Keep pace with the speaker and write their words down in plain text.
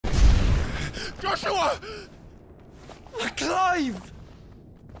Joshua! Clive!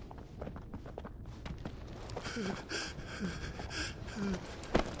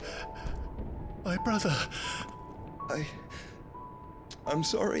 My brother. I'm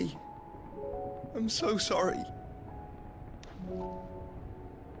sorry. I'm so sorry.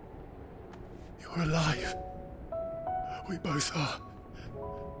 You're alive. We both are.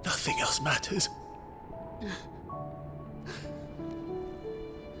 Nothing else matters.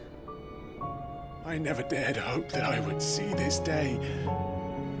 I never dared hope that I would see this day.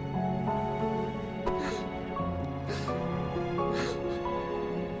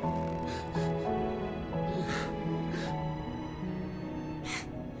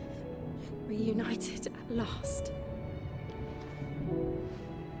 Reunited at last.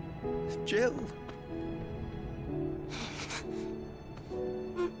 Jill.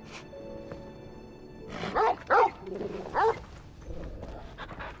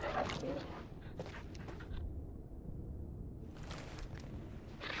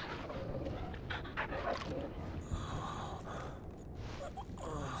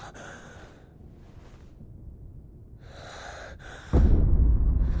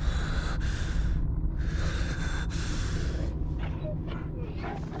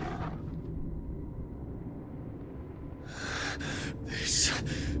 This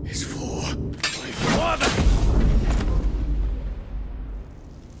is for my father!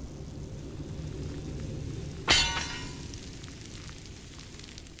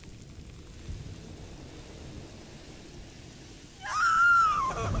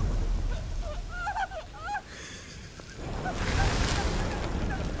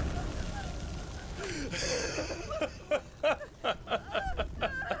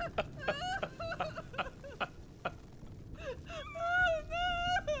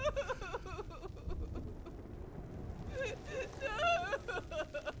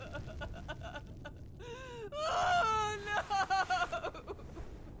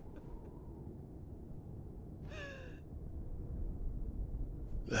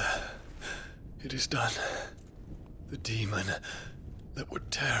 It is done. The demon that would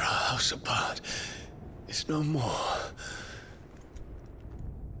tear our house apart is no more.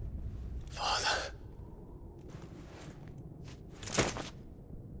 Father.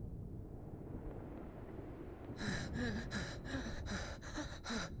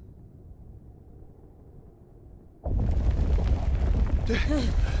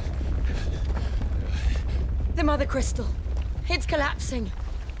 The Mother Crystal. It's collapsing.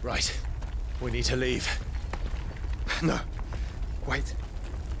 Right. We need to leave. No. Wait.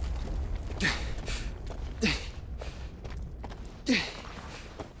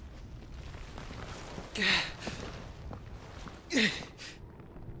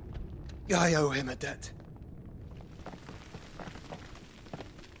 I owe him a debt.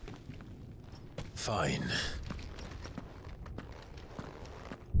 Fine.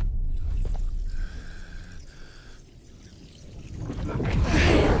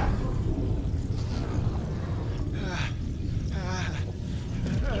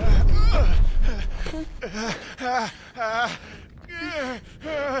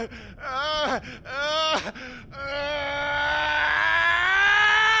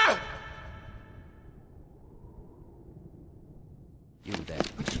 You there?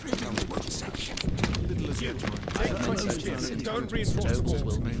 Tell me what section. Don't reinforce the walls.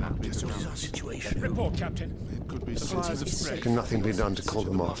 Will be found. This is our situation. Report, Captain. It could be signs of spread. Can nothing be done to call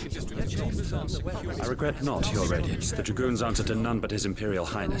them off? I regret not, Your Radiance. The Dragoons answer to none but His Imperial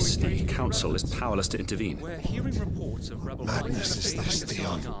Highness. The Council is powerless to intervene. We're hearing reports of rebel Madness is this,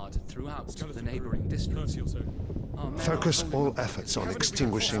 Dion. throughout the neighboring districts. Focus all efforts on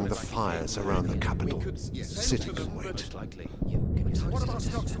extinguishing the fires around the capital. City can wait.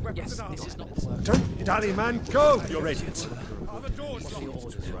 Don't dally, man. Go! Your Radiance.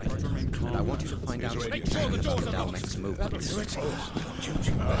 And I want you to find out if Dalmec's movements.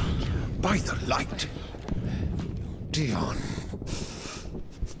 By the light! Dion,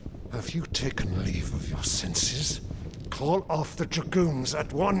 have you taken leave of your senses? Call off the Dragoons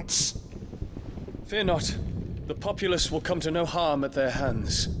at once! Fear not. The populace will come to no harm at their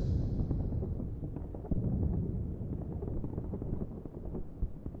hands.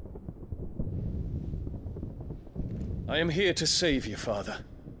 I am here to save you, Father.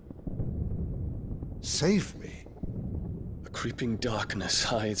 Save me? A creeping darkness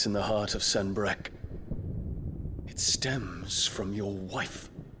hides in the heart of Sanbrek. It stems from your wife,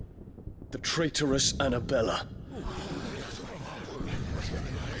 the traitorous Annabella.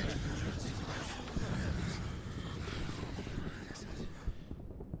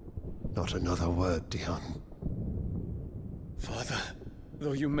 Not another word, Dion. Father,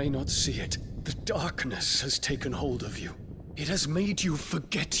 though you may not see it, The darkness has taken hold of you. It has made you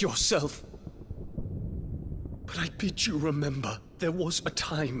forget yourself. But I bid you remember, there was a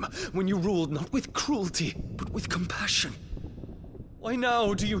time when you ruled not with cruelty, but with compassion. Why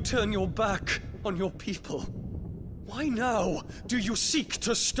now do you turn your back on your people? Why now do you seek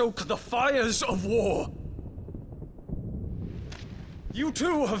to stoke the fires of war? You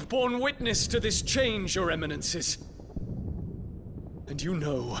too have borne witness to this change, Your Eminences. And you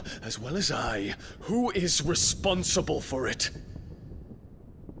know, as well as I, who is responsible for it.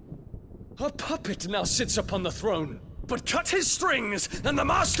 A puppet now sits upon the throne, but cut his strings, and the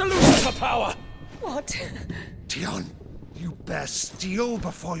master loses the power! What? Dion, you bear steel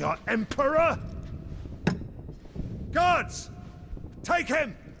before your emperor? Guards! Take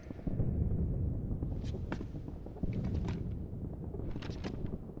him!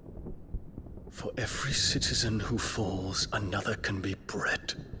 For every citizen who falls, another can be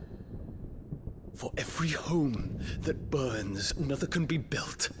bred. For every home that burns, another can be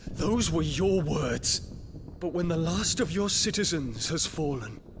built. Those were your words. But when the last of your citizens has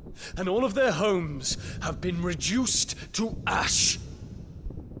fallen, and all of their homes have been reduced to ash,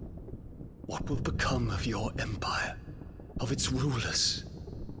 what will become of your empire, of its rulers,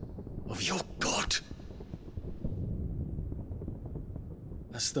 of your god?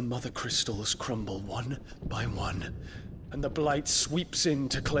 As the mother crystals crumble one by one, and the blight sweeps in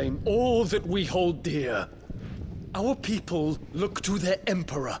to claim all that we hold dear, our people look to their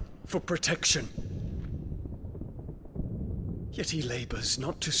emperor for protection. Yet he labors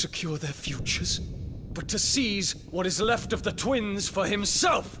not to secure their futures, but to seize what is left of the twins for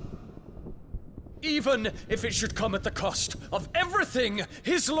himself. Even if it should come at the cost of everything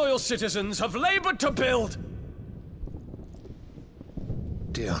his loyal citizens have labored to build.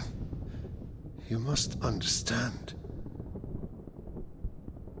 Dion, you must understand.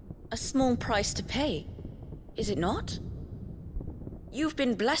 A small price to pay, is it not? You've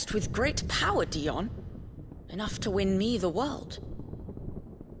been blessed with great power, Dion. Enough to win me the world.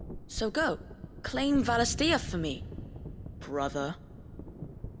 So go, claim Valisthea for me, brother.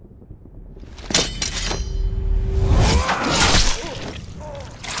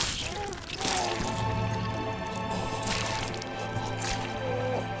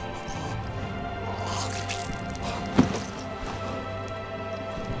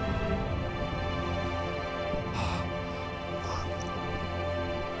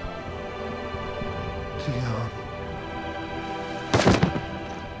 Dion.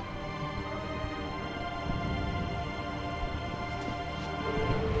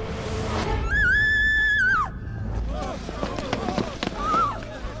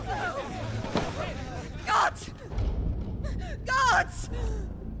 Gods! Gods!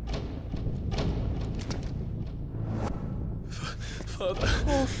 Father.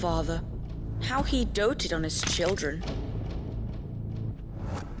 Poor father. How he doted on his children.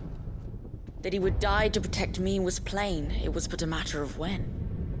 That he would die to protect me was plain. It was but a matter of when.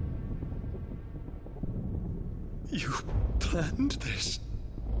 You planned this?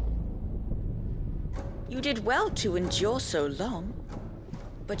 You did well to endure so long.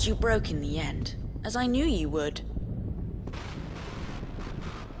 But you broke in the end, as I knew you would.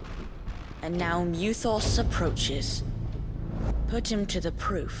 And now Muthos approaches. Put him to the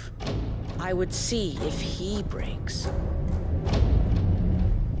proof. I would see if he breaks.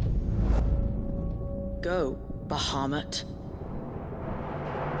 Go, Bahamut.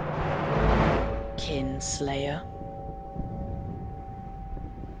 Kinslayer.